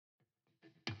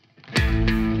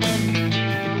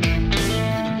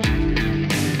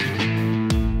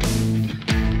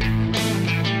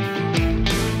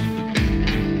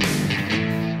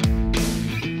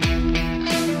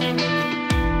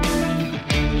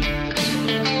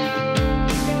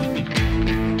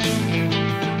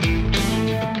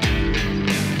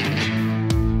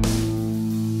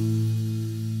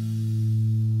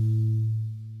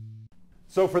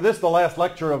So for this, the last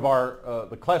lecture of our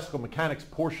the classical mechanics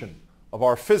portion of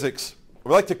our physics,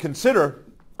 we'd like to consider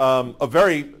a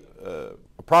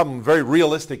problem, very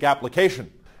realistic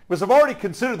application. Because I've already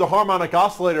considered the harmonic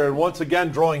oscillator, and once again,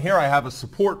 drawing here, I have a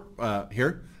support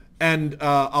here, and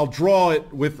I'll draw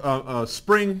it with a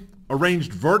spring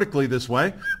arranged vertically this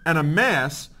way, and a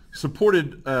mass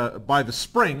supported by the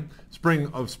spring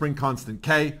constant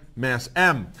K, mass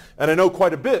M. And I know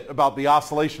quite a bit about the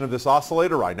oscillation of this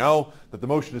oscillator. I know that the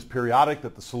motion is periodic,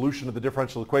 that the solution of the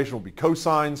differential equation will be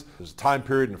cosines. There's a time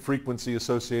period and a frequency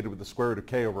associated with the square root of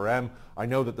K over M. I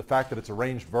know that the fact that it's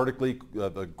arranged vertically,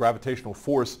 the gravitational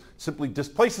force simply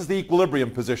displaces the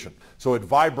equilibrium position. So it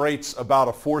vibrates about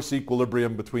a force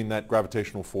equilibrium between that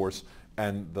gravitational force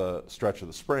and the stretch of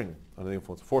the spring under the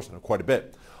influence of force. I know quite a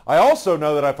bit. I also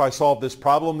know that if I solve this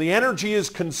problem, the energy is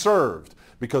conserved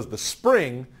because the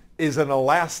spring is an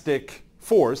elastic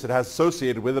force. It has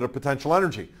associated with it a potential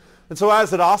energy. And so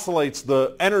as it oscillates,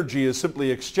 the energy is simply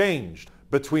exchanged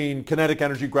between kinetic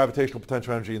energy, gravitational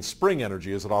potential energy, and spring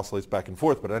energy as it oscillates back and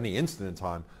forth. But at any instant in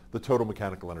time, the total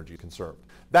mechanical energy is conserved.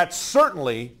 That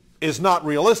certainly is not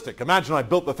realistic. Imagine I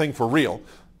built the thing for real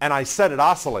and I set it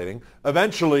oscillating.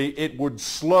 Eventually, it would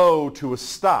slow to a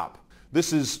stop.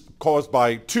 This is caused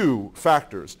by two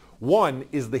factors. One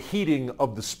is the heating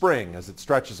of the spring as it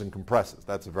stretches and compresses.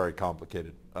 That's a very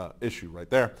complicated issue right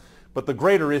there. But the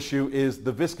greater issue is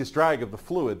the viscous drag of the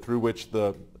fluid through which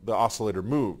the oscillator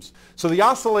moves. So the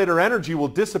oscillator energy will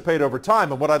dissipate over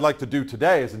time, and what I'd like to do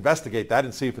today is investigate that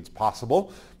and see if it's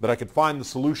possible that I could find the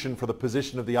solution for the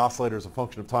position of the oscillator as a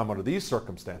function of time under these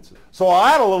circumstances. So I'll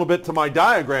add a little bit to my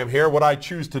diagram here. What I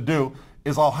choose to do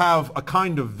is I'll have a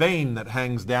kind of vein that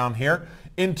hangs down here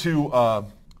into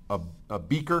a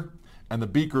beaker, and the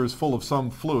beaker is full of some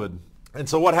fluid. And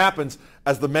so what happens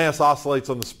as the mass oscillates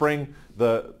on the spring,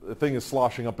 the thing is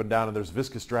sloshing up and down, and there's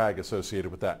viscous drag associated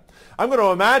with that. I'm going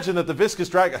to imagine that the viscous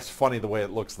drag, it's funny the way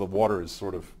it looks, the water is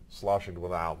sort of sloshing,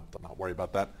 well, I'll not worry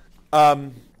about that.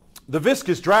 The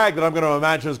viscous drag that I'm going to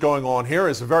imagine is going on here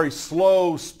is a very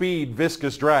slow speed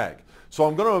viscous drag. So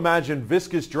I'm going to imagine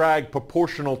viscous drag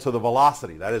proportional to the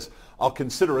velocity. That is, I'll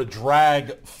consider a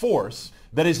drag force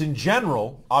that is in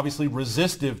general obviously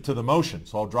resistive to the motion.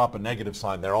 So I'll drop a negative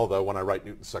sign there, although when I write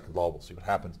Newton's second law, we'll see what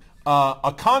happens.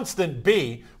 A constant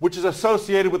B, which is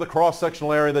associated with the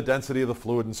cross-sectional area, the density of the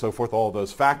fluid, and so forth, all of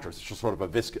those factors. It's just sort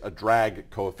of a drag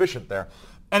coefficient there,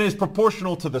 and is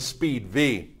proportional to the speed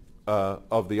V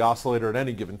of the oscillator at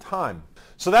any given time.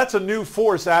 So that's a new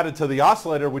force added to the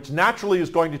oscillator, which naturally is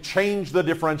going to change the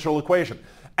differential equation.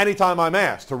 Anytime I'm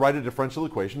asked to write a differential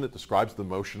equation that describes the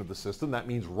motion of the system, that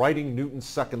means writing Newton's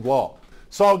second law.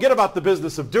 So I'll get about the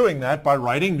business of doing that by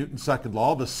writing Newton's second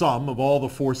law. The sum of all the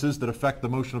forces that affect the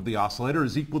motion of the oscillator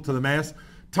is equal to the mass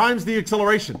times the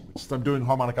acceleration, which since I'm doing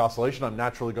harmonic oscillation, I'm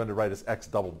naturally going to write as x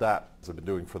double dot, as I've been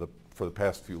doing for the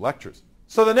past few lectures.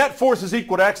 So the net force is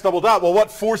equal to x double dot. Well,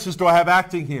 what forces do I have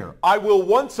acting here? I will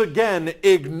once again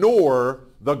ignore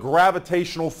the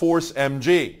gravitational force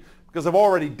mg, because I've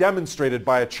already demonstrated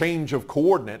by a change of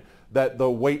coordinate that the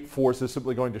weight force is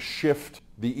simply going to shift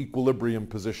the equilibrium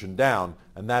position down,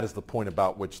 and that is the point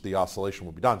about which the oscillation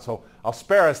will be done. So I'll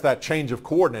spare us that change of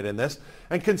coordinate in this,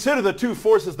 and consider the two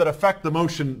forces that affect the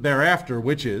motion thereafter,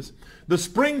 which is the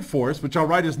spring force, which I'll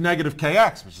write as negative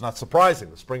kx, which is not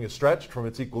surprising. The spring is stretched from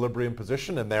its equilibrium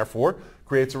position and therefore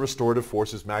creates a restorative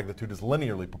force whose magnitude is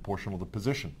linearly proportional to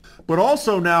position. But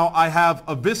also now I have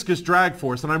a viscous drag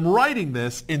force, and I'm writing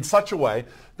this in such a way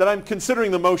that I'm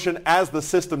considering the motion as the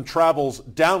system travels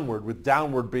downward, with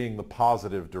downward being the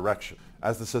positive direction.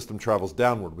 As the system travels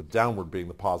downward, with downward being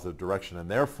the positive direction, and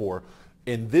therefore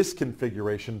in this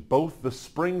configuration both the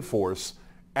spring force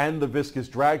and the viscous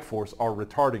drag force are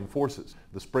retarding forces.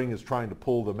 The spring is trying to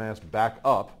pull the mass back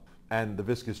up, and the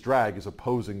viscous drag is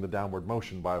opposing the downward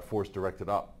motion by a force directed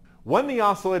up. When the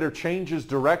oscillator changes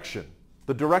direction,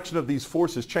 the direction of these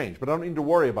forces change, but I don't need to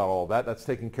worry about all that. That's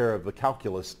taken care of the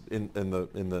calculus in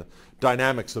the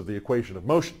dynamics of the equation of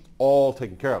motion. All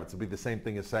taken care of. It's be the same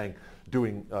thing as saying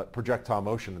doing projectile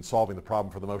motion and solving the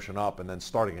problem for the motion up and then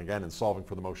starting again and solving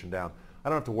for the motion down. I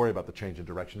don't have to worry about the change in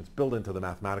direction. It's built into the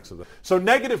mathematics of it. So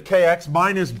negative kx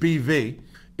minus bv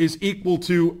is equal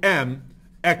to m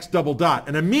x double dot.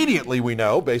 And immediately we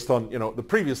know, based on the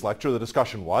previous lecture, the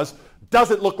discussion was, does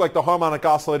it look like the harmonic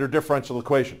oscillator differential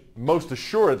equation? Most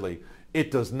assuredly, it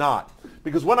does not.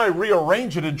 Because when I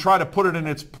rearrange it and try to put it in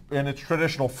its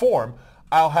traditional form,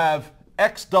 I'll have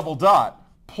x double dot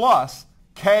plus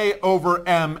k over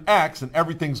mx, and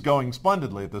everything's going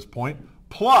splendidly at this point,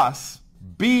 plus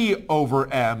b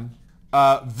over m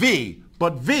v.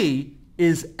 But v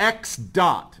is x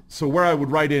dot. So where I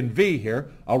would write in v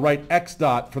here, I'll write x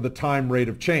dot for the time rate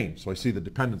of change. So I see the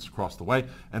dependence across the way,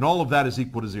 and all of that is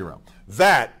equal to 0.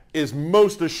 That is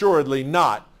most assuredly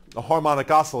not a harmonic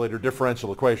oscillator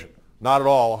differential equation. Not at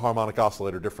all a harmonic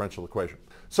oscillator differential equation.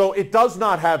 So it does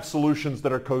not have solutions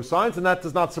that are cosines, and that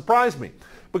does not surprise me,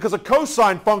 because a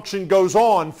cosine function goes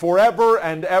on forever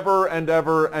and ever and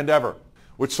ever and ever,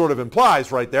 which sort of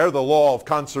implies right there the law of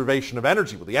conservation of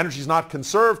energy. Well, the energy is not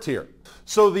conserved here.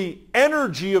 So the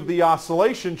energy of the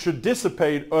oscillation should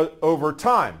dissipate over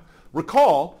time.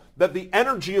 Recall that the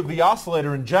energy of the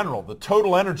oscillator in general, the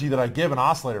total energy that I give an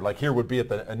oscillator, like here would be at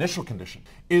the initial condition,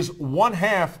 is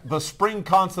 1/2 the spring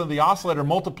constant of the oscillator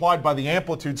multiplied by the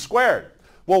amplitude squared.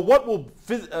 Well, what will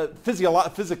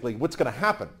physically, what's going to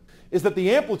happen is that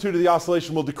the amplitude of the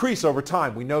oscillation will decrease over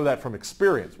time. We know that from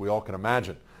experience. We all can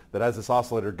imagine that as this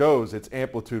oscillator goes, its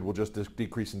amplitude will just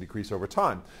decrease and decrease over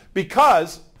time,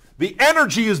 because the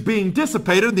energy is being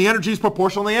dissipated and the energy is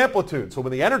proportional to the amplitude. So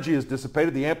when the energy is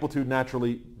dissipated, the amplitude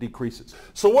naturally decreases.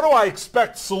 So what do I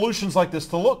expect solutions like this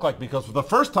to look like? Because for the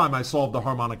first time I solved the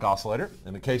harmonic oscillator,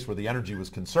 in the case where the energy was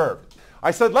conserved,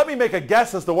 I said, let me make a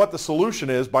guess as to what the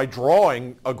solution is by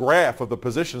drawing a graph of the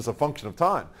position as a function of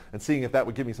time and seeing if that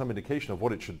would give me some indication of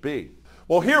what it should be.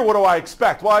 Well, here what do I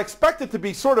expect? Well, I expect it to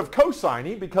be sort of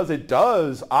cosine because it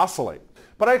does oscillate.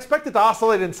 But I expect it to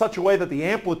oscillate in such a way that the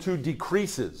amplitude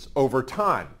decreases over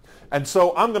time. And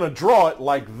so I'm going to draw it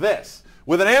like this,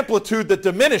 with an amplitude that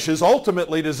diminishes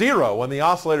ultimately to 0 when the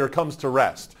oscillator comes to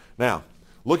rest. Now,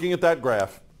 looking at that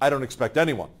graph, I don't expect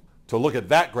anyone to look at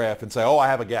that graph and say, oh, I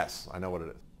have a guess. I know what it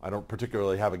is. I don't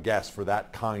particularly have a guess for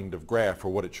that kind of graph or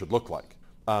what it should look like.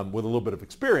 With a little bit of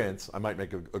experience, I might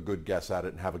make a good guess at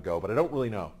it and have a go, but I don't really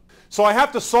know. So I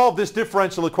have to solve this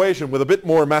differential equation with a bit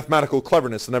more mathematical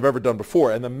cleverness than I've ever done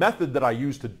before. And the method that I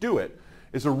use to do it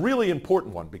is a really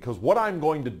important one, because what I'm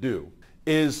going to do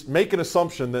is make an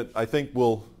assumption that I think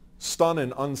will stun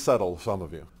and unsettle some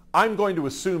of you. I'm going to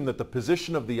assume that the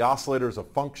position of the oscillator as a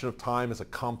function of time is a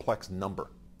complex number.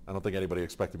 I don't think anybody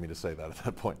expected me to say that at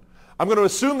that point. I'm going to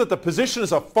assume that the position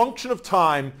as a function of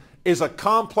time is a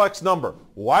complex number.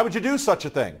 Why would you do such a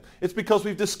thing? It's because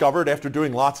we've discovered after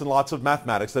doing lots and lots of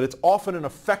mathematics that it's often an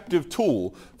effective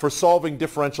tool for solving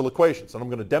differential equations. And I'm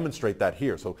going to demonstrate that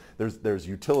here. So there's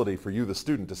utility for you, the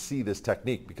student, to see this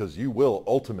technique, because you will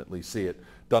ultimately see it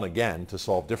done again to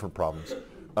solve different problems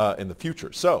in the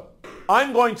future. So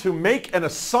I'm going to make an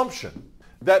assumption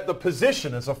that the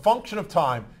position as a function of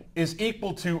time is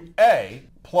equal to A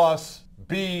plus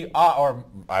B, or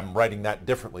I'm writing that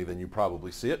differently than you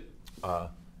probably see it.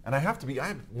 And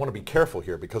I want to be careful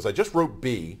here, because I just wrote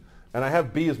B, and I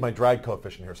have B as my drag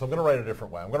coefficient here. So I'm going to write it a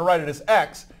different way. I'm going to write it as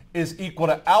X is equal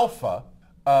to alpha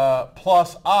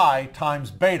plus I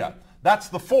times beta. That's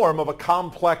the form of a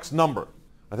complex number.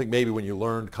 I think maybe when you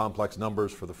learned complex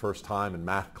numbers for the first time in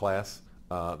math class,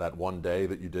 that one day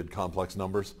that you did complex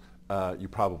numbers, you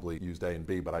probably used A and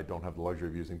B, but I don't have the luxury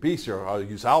of using B, so I'll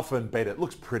use alpha and beta. It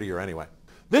looks prettier anyway.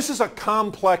 This is a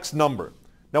complex number.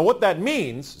 Now what that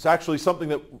means is actually something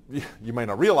that you may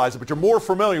not realize it, but you're more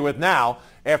familiar with now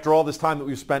after all this time that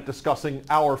we've spent discussing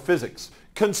our physics.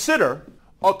 Consider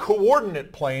a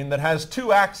coordinate plane that has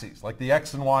two axes, like the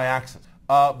x and y axis.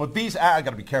 But these, I've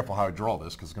got to be careful how I draw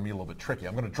this, because it's going to be a little bit tricky.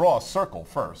 I'm going to draw a circle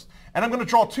first. And I'm going to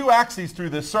draw two axes through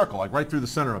this circle, like right through the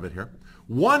center of it here.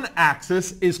 One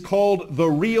axis is called the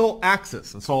real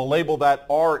axis, and so I'll label that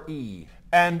RE.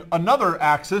 And another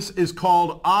axis is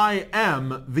called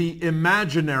IM, the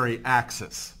imaginary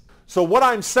axis. So what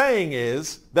I'm saying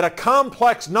is that a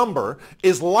complex number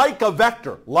is like a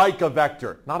vector,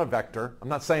 not a vector. I'm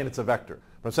not saying it's a vector,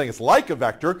 but I'm saying it's like a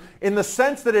vector in the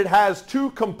sense that it has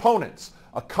two components.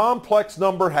 A complex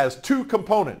number has two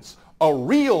components, a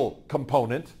real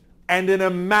component and an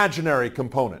imaginary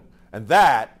component. And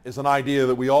that is an idea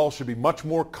that we all should be much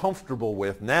more comfortable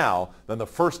with now than the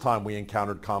first time we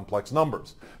encountered complex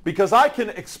numbers. Because I can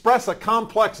express a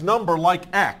complex number like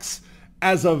x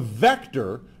as a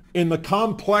vector in the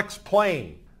complex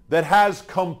plane that has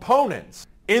components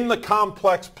in the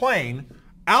complex plane,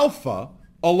 alpha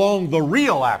along the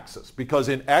real axis, because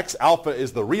in x, alpha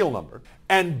is the real number,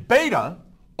 and beta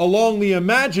along the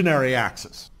imaginary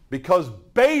axis, because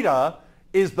beta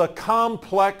is the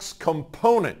complex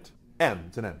component. M,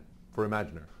 it's an M for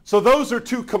imaginary. So those are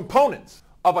two components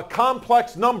of a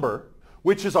complex number,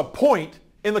 which is a point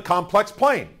in the complex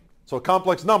plane. So a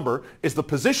complex number is the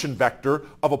position vector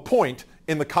of a point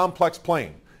in the complex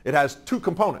plane. It has two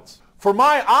components. For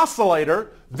my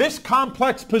oscillator, this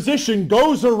complex position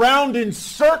goes around in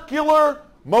circular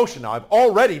motion. Now, I've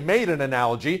already made an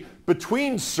analogy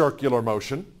between circular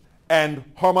motion and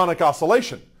harmonic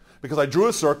oscillation, because I drew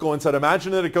a circle and said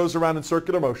imagine that it goes around in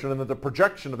circular motion and that the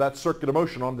projection of that circular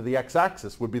motion onto the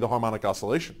x-axis would be the harmonic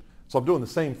oscillation. So I'm doing the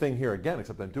same thing here again,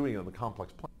 except I'm doing it in the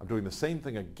complex plane. I'm doing the same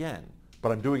thing again,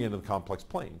 but I'm doing it in the complex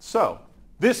plane. So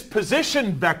this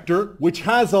position vector, which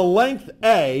has a length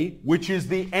a, which is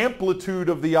the amplitude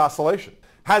of the oscillation,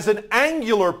 has an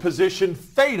angular position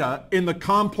theta in the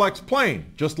complex plane,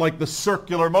 just like the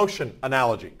circular motion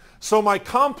analogy. So my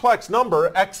complex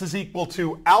number, x is equal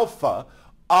to alpha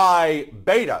I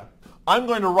beta, I'm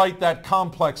going to write that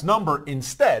complex number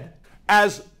instead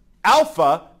as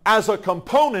alpha as a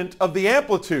component of the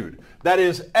amplitude. That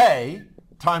is a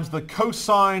times the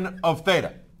cosine of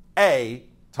theta. A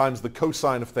times the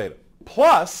cosine of theta.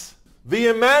 Plus the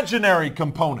imaginary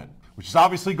component, which is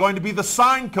obviously going to be the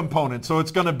sine component. So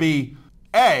it's going to be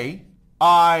a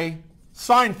I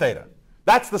sine theta.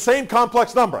 That's the same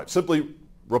complex number. I've simply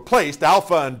replaced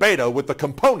alpha and beta with the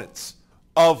components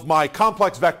of my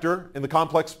complex vector in the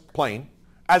complex plane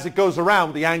as it goes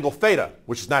around the angle theta,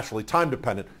 which is naturally time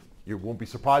dependent. You won't be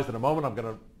surprised in a moment.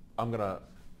 I'm going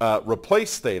to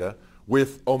replace theta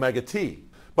with omega t.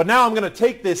 But now I'm going to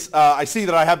take this, I see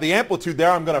that I have the amplitude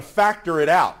there, I'm going to factor it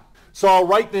out. So I'll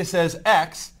write this as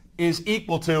x is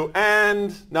equal to,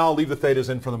 and now I'll leave the thetas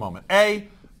in for the moment, a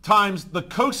times the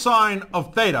cosine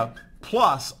of theta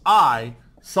plus I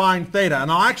sine theta.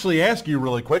 And I'll actually ask you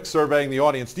really quick, surveying the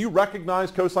audience, do you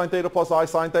recognize cosine theta plus I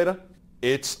sine theta?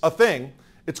 It's a thing.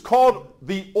 It's called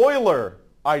the Euler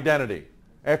identity,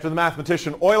 after the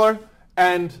mathematician Euler,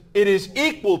 and it is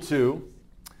equal to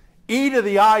e to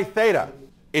the I theta.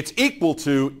 It's equal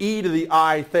to e to the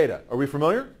I theta. Are we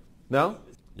familiar? No?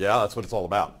 Yeah, that's what it's all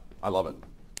about. I love it.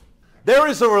 There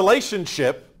is a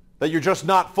relationship that you're just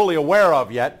not fully aware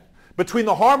of yet between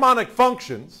the harmonic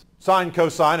functions, sine,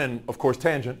 cosine, and of course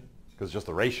tangent, because it's just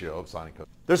the ratio of sine and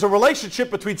cosine. There's a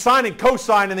relationship between sine and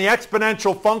cosine and the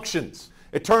exponential functions.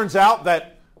 It turns out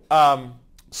that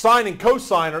sine and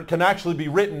cosine can actually be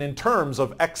written in terms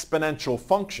of exponential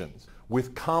functions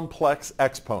with complex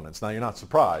exponents. Now you're not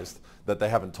surprised that they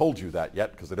haven't told you that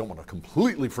yet because they don't want to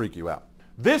completely freak you out.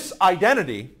 This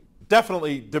identity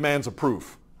definitely demands a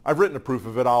proof. I've written a proof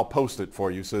of it. I'll post it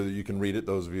for you so that you can read it,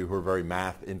 those of you who are very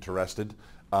math interested.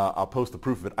 I'll post the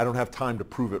proof of it. I don't have time to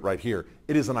prove it right here.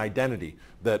 It is an identity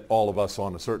that all of us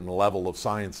on a certain level of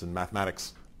science and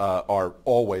mathematics are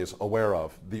always aware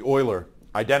of, the Euler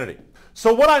identity.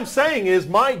 So what I'm saying is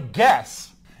my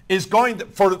guess is going to,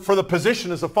 for the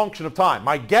position as a function of time,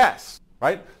 my guess,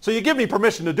 right? So you give me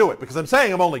permission to do it because I'm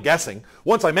saying I'm only guessing.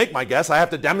 Once I make my guess, I have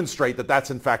to demonstrate that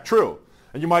that's in fact true.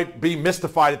 And you might be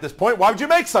mystified at this point. Why would you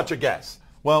make such a guess?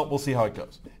 Well, we'll see how it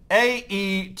goes.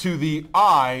 AE to the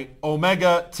I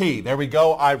omega t. There we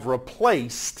go. I've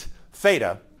replaced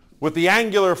theta with the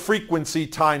angular frequency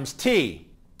times t.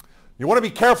 You want to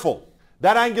be careful.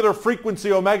 That angular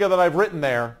frequency omega that I've written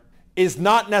there is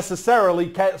not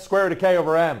necessarily square root of k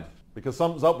over m, because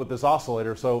something's up with this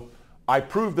oscillator. So I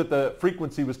proved that the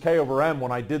frequency was k over m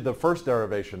when I did the first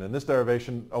derivation. In this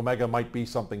derivation, omega might be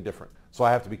something different. So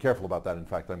I have to be careful about that. In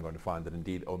fact, I'm going to find that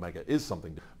indeed omega is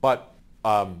something different. But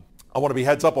I want to be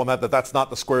heads up on that that's not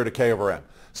the square root of k over m.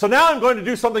 So now I'm going to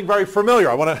do something very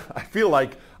familiar. I feel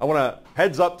like I want to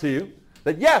heads up to you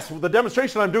that yes, the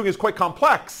demonstration I'm doing is quite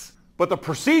complex, but the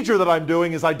procedure that I'm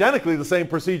doing is identically the same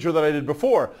procedure that I did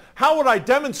before. How would I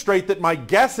demonstrate that my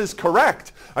guess is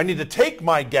correct? I need to take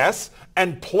my guess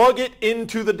and plug it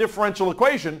into the differential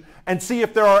equation and see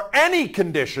if there are any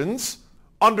conditions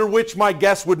under which my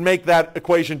guess would make that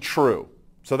equation true.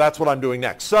 So that's what I'm doing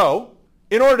next. So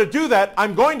in order to do that,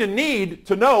 I'm going to need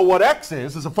to know what x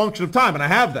is as a function of time, and I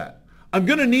have that. I'm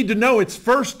going to need to know its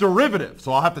first derivative,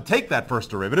 so I'll have to take that first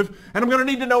derivative, and I'm going to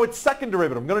need to know its second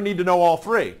derivative. I'm going to need to know all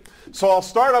three. So I'll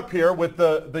start up here with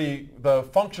the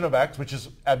function of x, which is,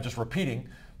 I'm just repeating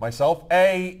myself,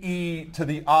 a e to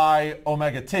the I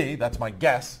omega t, that's my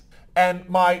guess. And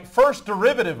my first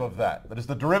derivative of that is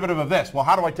the derivative of this. Well,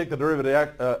 how do I take the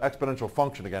derivative exponential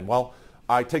function again? Well,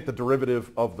 I take the derivative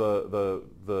of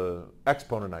the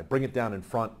exponent, I bring it down in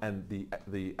front, and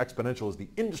the exponential is the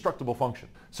indestructible function.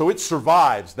 So it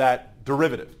survives that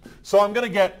derivative. So I'm going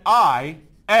to get I,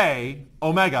 A,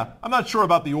 omega. I'm not sure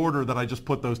about the order that I just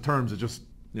put those terms. It's just,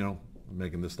 I'm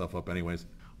making this stuff up anyways.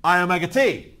 I omega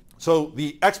t. So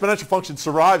the exponential function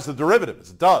survives the derivative, as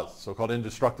it does, so-called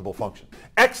indestructible function.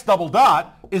 X double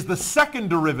dot is the second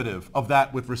derivative of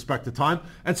that with respect to time.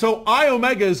 And so I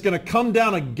omega is going to come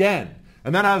down again.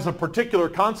 And that has a particular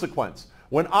consequence.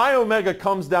 When I omega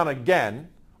comes down again,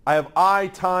 I have I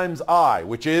times I,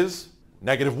 which is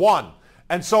 -1.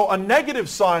 And so a negative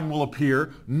sign will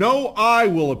appear, no I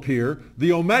will appear,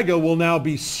 the omega will now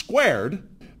be squared,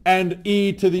 and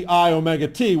e to the I omega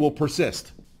t will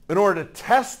persist. In order to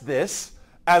test this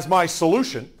as my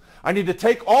solution, I need to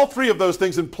take all three of those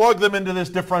things and plug them into this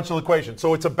differential equation.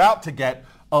 So it's about to get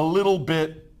a little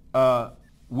bit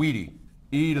weedy.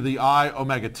 E to the I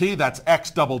omega t, that's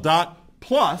x double dot,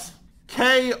 plus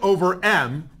k over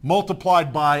m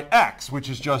multiplied by x, which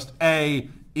is just a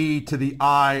e to the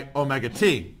I omega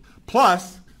t,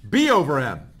 plus b over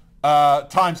m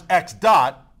times x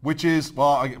dot, which is,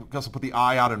 well, I guess I'll put the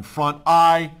I out in front,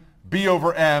 I b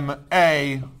over m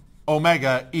a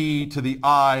omega e to the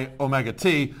I omega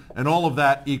t, and all of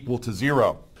that equal to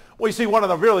 0. Well, you see, one of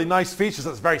the really nice features,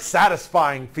 that's a very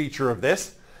satisfying feature of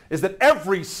this, is that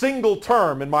every single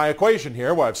term in my equation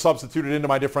here, where I've substituted into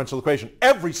my differential equation,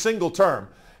 every single term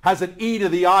has an e to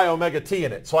the I omega t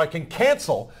in it. So I can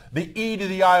cancel the e to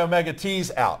the I omega t's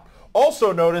out.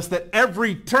 Also notice that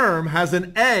every term has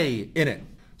an a in it.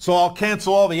 So I'll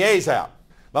cancel all the a's out.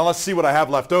 Now let's see what I have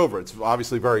left over. It's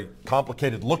obviously very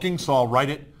complicated looking, so I'll write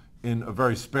it in a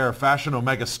very spare fashion.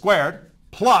 Omega squared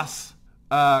plus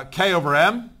k over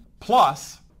m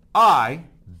plus I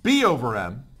b over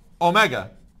m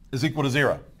omega is equal to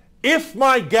 0. If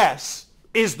my guess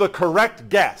is the correct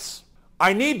guess,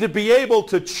 I need to be able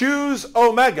to choose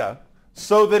omega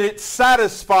so that it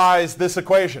satisfies this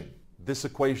equation. This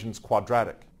equation's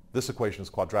quadratic. This equation is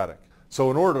quadratic.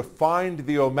 So in order to find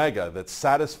the omega that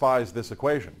satisfies this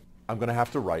equation, I'm going to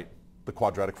have to write the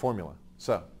quadratic formula.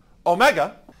 So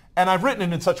omega, and I've written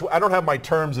it in such a way, I don't have my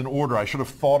terms in order. I should have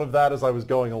thought of that as I was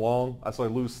going along. So I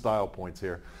lose style points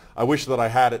here. I wish that I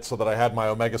had it so that I had my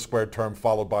omega squared term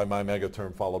followed by my omega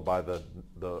term followed by the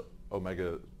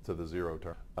omega to the 0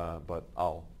 term. But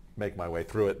I'll make my way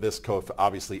through it. This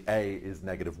obviously a is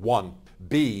 -1,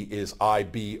 b is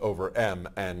IB over m,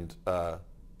 and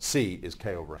c is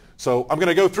k over m. So I'm going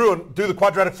to go through and do the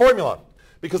quadratic formula,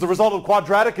 because the result of the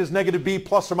quadratic is -b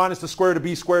plus or minus the square root of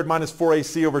b squared minus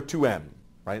 4ac over 2m.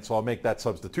 Right? So I'll make that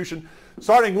substitution,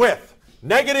 starting with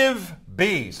negative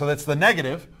b. So that's the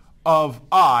negative of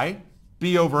I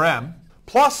b over m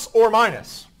plus or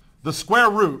minus the square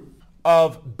root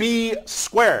of b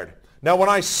squared. Now when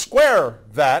I square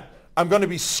that, I'm going to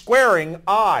be squaring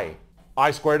I.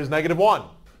 I squared is -1.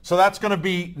 So that's going to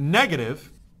be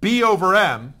negative b over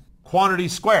m quantity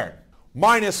squared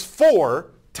minus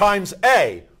 4 times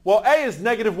a. Well, a is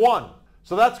 -1.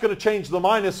 So that's going to change the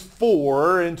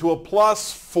 -4 into a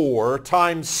 +4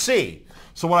 times c.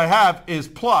 So what I have is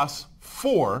plus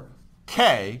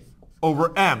 4k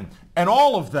over m. And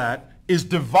all of that is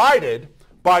divided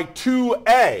by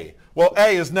 2a. Well,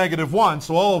 a is -1,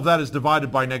 so all of that is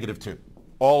divided by -2.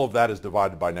 All of that is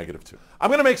divided by -2. I'm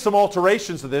going to make some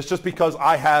alterations to this just because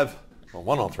I have, well,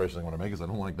 one alteration I want to make is I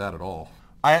don't like that at all.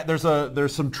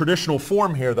 There's some traditional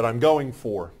form here that I'm going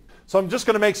for. So I'm just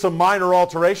going to make some minor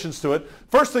alterations to it.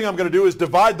 First thing I'm going to do is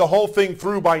divide the whole thing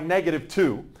through by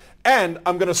 -2. And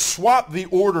I'm going to swap the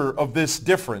order of this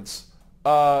difference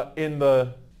in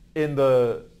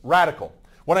the radical.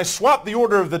 When I swap the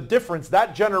order of the difference,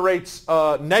 that generates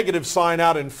a negative sign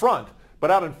out in front. But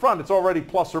out in front, it's already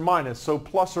plus or minus. So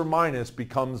plus or minus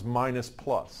becomes minus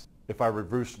plus if I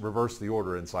reverse the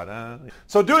order inside.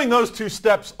 So doing those two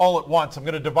steps all at once, I'm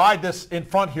going to divide this in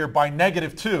front here by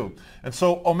 -2. And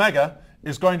so omega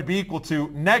is going to be equal to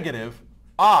negative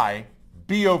I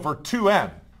b over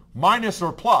 2m minus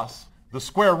or plus the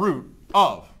square root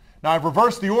of. Now I've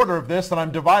reversed the order of this, and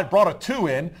I'm brought a 2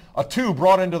 in. A 2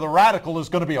 brought into the radical is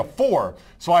going to be a 4.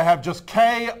 So I have just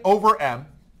k over m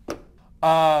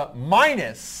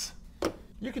minus,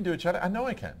 you can do it, Chad. I know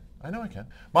I can.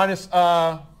 Minus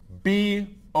b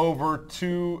over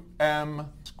 2m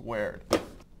squared.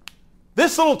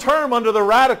 This little term under the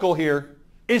radical here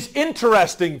is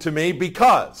interesting to me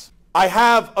because I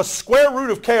have a square root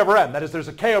of k over m. That is, there's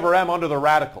a k over m under the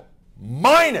radical.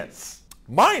 Minus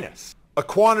a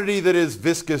quantity that is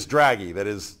viscous draggy, that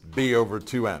is b over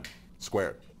 2m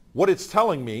squared. What it's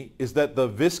telling me is that the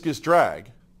viscous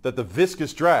drag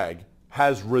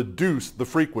has reduced the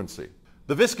frequency.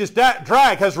 The viscous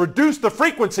drag has reduced the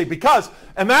frequency because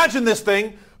imagine this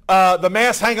thing, the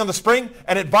mass hang on the spring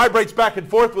and it vibrates back and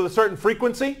forth with a certain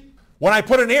frequency. When I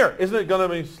put it in here, isn't it going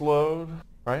to be slowed,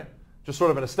 right? Just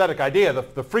sort of an aesthetic idea.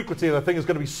 The frequency of the thing is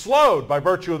going to be slowed by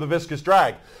virtue of the viscous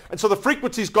drag. And so the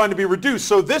frequency is going to be reduced.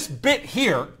 So this bit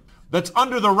here that's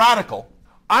under the radical,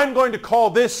 I'm going to call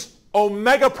this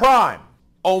omega prime,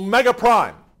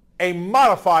 a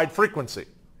modified frequency.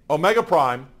 Omega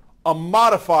prime, a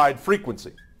modified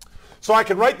frequency. So I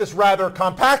can write this rather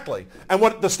compactly. And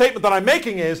what the statement that I'm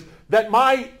making is that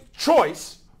my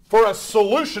choice for a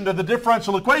solution to the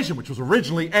differential equation, which was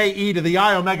originally a e to the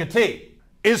I omega t,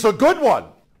 is a good one,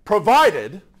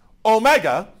 provided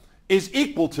omega is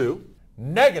equal to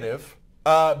negative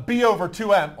b over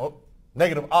 2m,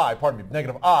 negative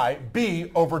I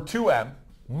b over 2m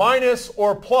minus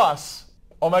or plus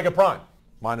omega prime.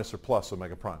 Minus or plus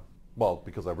omega prime. Well,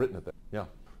 because I've written it there. Yeah.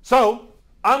 So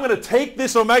I'm going to take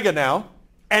this omega now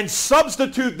and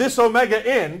substitute this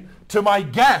omega in to my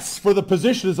guess for the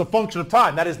position as a function of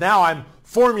time. That is, now I'm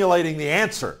formulating the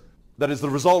answer that is the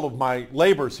result of my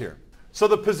labors here. So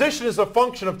the position is a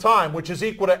function of time, which is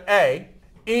equal to a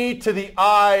e to the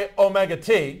I omega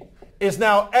t, is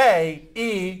now a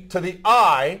e to the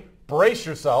I, brace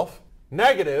yourself,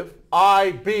 negative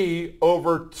ib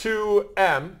over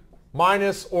 2m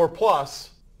minus or plus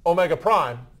omega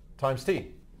prime times t.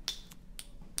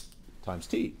 Times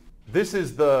t. This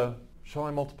is the, shall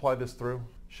I multiply this through?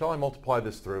 Shall I multiply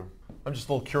this through? I'm just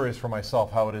a little curious for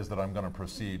myself how it is that I'm going to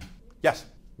proceed. Yes.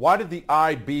 Why did the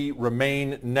IB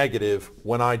remain negative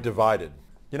when I divided?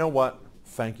 You know what?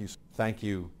 Thank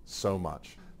you so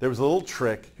much. There was a little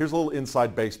trick. Here's a little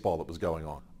inside baseball that was going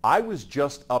on. I was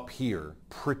just up here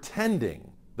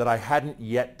pretending that I hadn't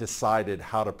yet decided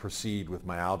how to proceed with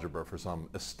my algebra for some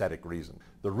aesthetic reason.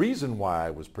 The reason why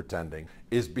I was pretending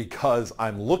is because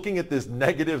I'm looking at this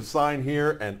negative sign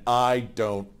here and I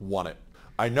don't want it.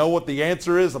 I know what the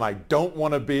answer is and I don't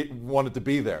want it to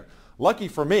be there. Lucky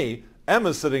for me,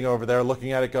 Emma's sitting over there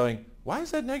looking at it going, why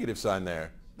is that negative sign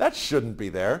there? That shouldn't be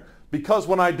there. Because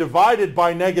when I divided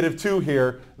by -2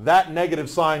 here, that negative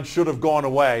sign should have gone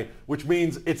away, which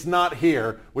means it's not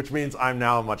here, which means I'm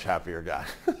now a much happier guy.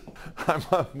 I'm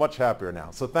much happier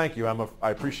now. So thank you, Emma.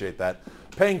 I appreciate that.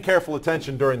 Paying careful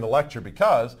attention during the lecture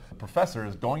because the professor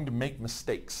is going to make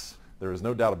mistakes. There is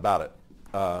no doubt about it.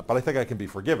 But I think I can be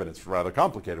forgiven. It's rather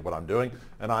complicated what I'm doing,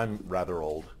 and I'm rather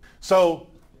old. So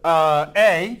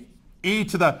a, e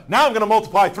to the, now I'm going to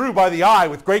multiply through by the I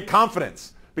with great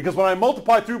confidence. Because when I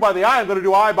multiply through by the I, I'm going to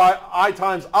do I by I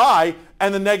times I,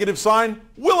 and the negative sign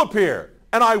will appear.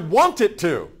 And I want it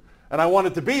to. And I want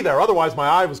it to be there. Otherwise, my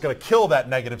I was going to kill that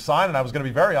negative sign, and I was going to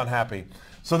be very unhappy.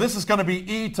 So this is going to be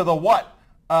e to the what?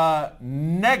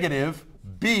 Negative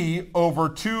b over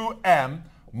 2m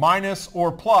minus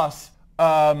or plus,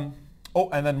 and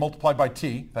then multiplied by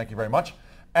t. Thank you very much.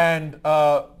 And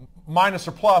minus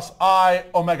or plus I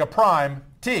omega prime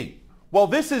t. Well,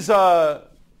 this is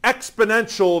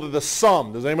exponential to the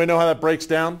sum. Does anybody know how that breaks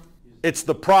down? It's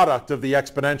the product of the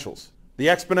exponentials. The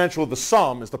exponential of the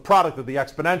sum is the product of the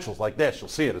exponentials, like this. You'll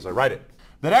see it as I write it.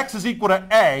 That x is equal to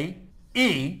a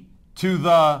e to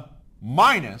the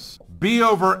minus b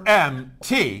over m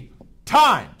t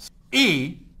times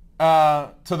e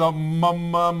to the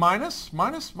minus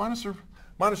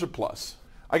or plus.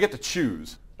 I get to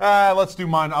choose. Let's do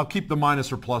mine. I'll keep the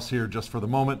minus or plus here just for the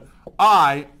moment.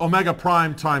 I omega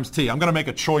prime times t. I'm going to make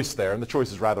a choice there, and the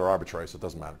choice is rather arbitrary, so it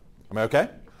doesn't matter. Am I okay?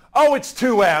 Oh, it's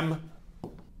 2m.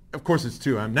 Of course it's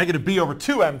 2m. Negative b over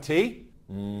 2mt.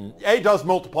 A does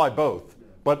multiply both,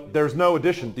 but there's no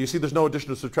addition. Do you see there's no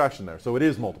addition or subtraction there? So it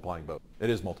is multiplying both. It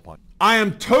is multiplying. I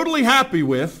am totally happy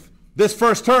with this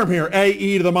first term here, a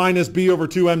e to the minus b over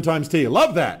 2m times t.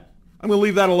 Love that. I'm going to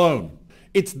leave that alone.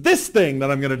 It's this thing that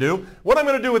I'm going to do. What I'm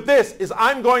going to do with this is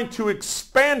I'm going to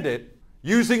expand it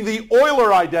using the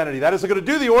Euler identity. That is, I'm going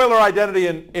to do the Euler identity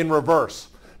in reverse.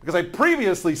 Because I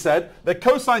previously said that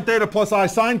cosine theta plus I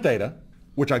sine theta,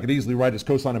 which I could easily write as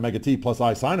cosine omega t plus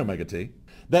I sine omega t,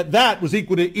 that was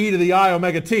equal to e to the I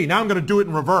omega t. Now I'm going to do it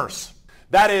in reverse.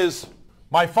 That is,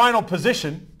 my final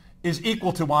position is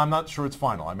equal to, well, I'm not sure it's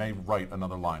final. I may write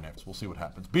another line next. We'll see what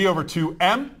happens. B over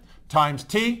 2m times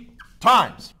t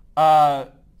times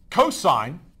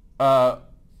cosine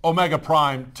omega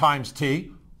prime times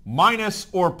t minus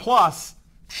or plus,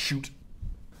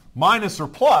 minus or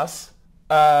plus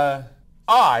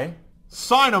I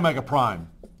sine omega prime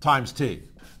times t.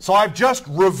 So I've just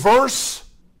reverse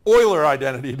Euler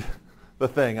identitied the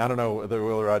thing. I don't know whether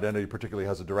Euler identity particularly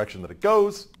has a direction that it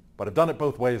goes, but I've done it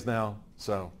both ways now,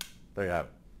 so there you have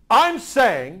it. I'm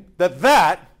saying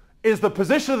that is the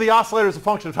position of the oscillator as a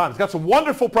function of time. It's got some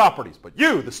wonderful properties, but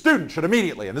you, the student, should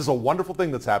immediately, and this is a wonderful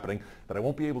thing that's happening that I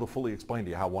won't be able to fully explain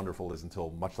to you how wonderful it is until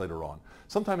much later on.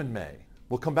 Sometime in May,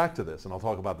 we'll come back to this and I'll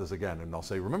talk about this again and I'll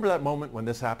say, remember that moment when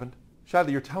this happened?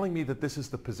 Shadley, you're telling me that this is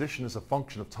the position as a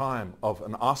function of time of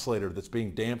an oscillator that's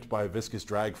being damped by a viscous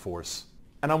drag force.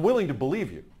 And I'm willing to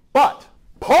believe you. But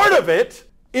part of it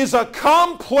is a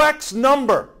complex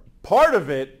number. Part of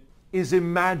it is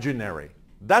imaginary.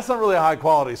 That's not really a high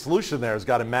quality solution there. It's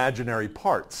got imaginary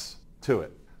parts to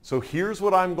it. So here's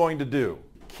what I'm going to do.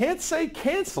 Can't say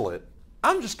cancel it.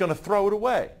 I'm just going to throw it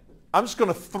away. I'm just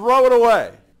going to throw it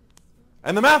away.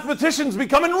 And the mathematicians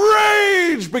become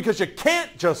enraged because you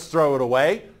can't just throw it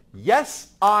away.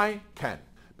 Yes, I can.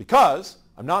 Because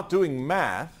I'm not doing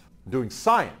math, I'm doing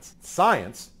science.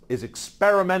 Science is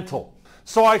experimental.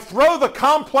 So I throw the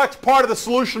complex part of the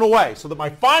solution away so that my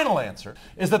final answer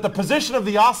is that the position of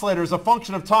the oscillator as a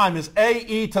function of time is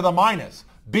AE to the minus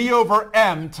B over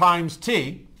M times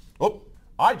T. Oh,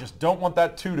 I just don't want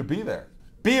that 2 to be there.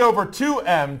 B over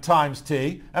 2M times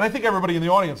T, and I think everybody in the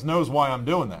audience knows why I'm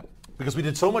doing that. Because we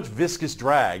did so much viscous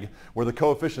drag where the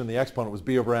coefficient in the exponent was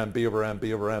B over M, B over M,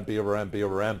 B over M, B over M, B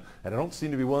over M, and I don't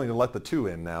seem to be willing to let the 2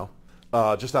 in now,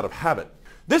 just out of habit.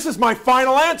 This is my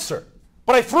final answer.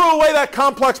 But I threw away that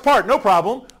complex part, no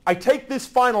problem. I take this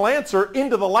final answer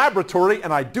into the laboratory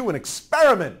and I do an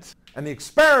experiment. And the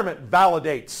experiment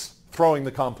validates throwing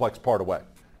the complex part away.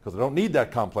 Because I don't need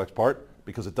that complex part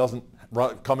because it doesn't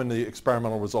come into the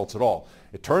experimental results at all.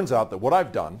 It turns out that what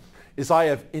I've done is I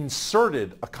have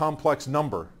inserted a complex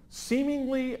number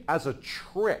seemingly as a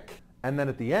trick. And then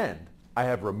at the end, I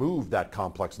have removed that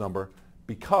complex number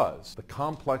because the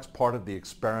complex part of the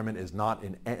experiment is not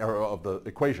in, or of the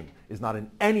equation is not in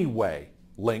any way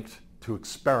linked to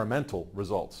experimental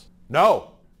results.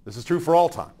 No, this is true for all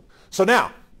time. So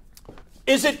now,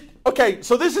 is it, okay,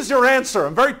 so this is your answer.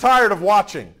 I'm very tired of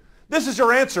watching. This is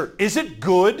your answer. Is it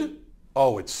good?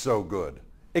 Oh, it's so good.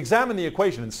 Examine the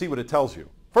equation and see what it tells you.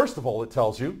 First of all, it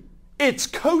tells you it's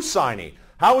cosine-y.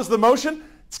 How is the motion?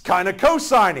 It's kind of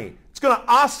cosine-y. It's going to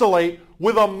oscillate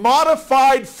with a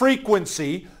modified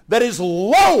frequency that is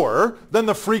lower than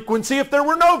the frequency if there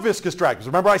were no viscous drag. Because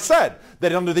remember I said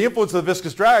that under the influence of the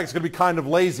viscous drag it's going to be kind of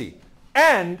lazy.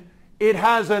 And it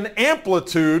has an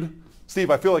amplitude,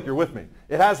 Steve, I feel like you're with me.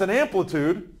 It has an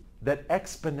amplitude that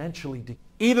exponentially decays.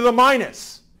 E to the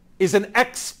minus is an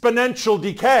exponential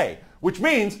decay, which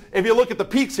means if you look at the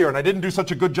peaks here, and I didn't do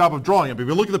such a good job of drawing it, but if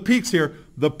you look at the peaks here,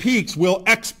 the peaks will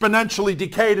exponentially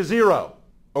decay to 0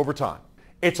 over time.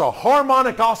 It's a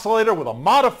harmonic oscillator with a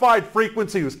modified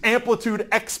frequency whose amplitude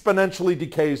exponentially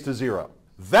decays to 0.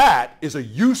 That is a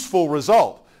useful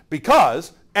result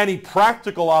because any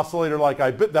practical oscillator like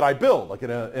that I build, like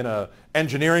in a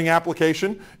engineering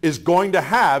application, is going to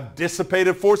have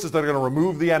dissipative forces that are going to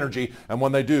remove the energy, and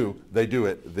when they do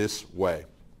it this way.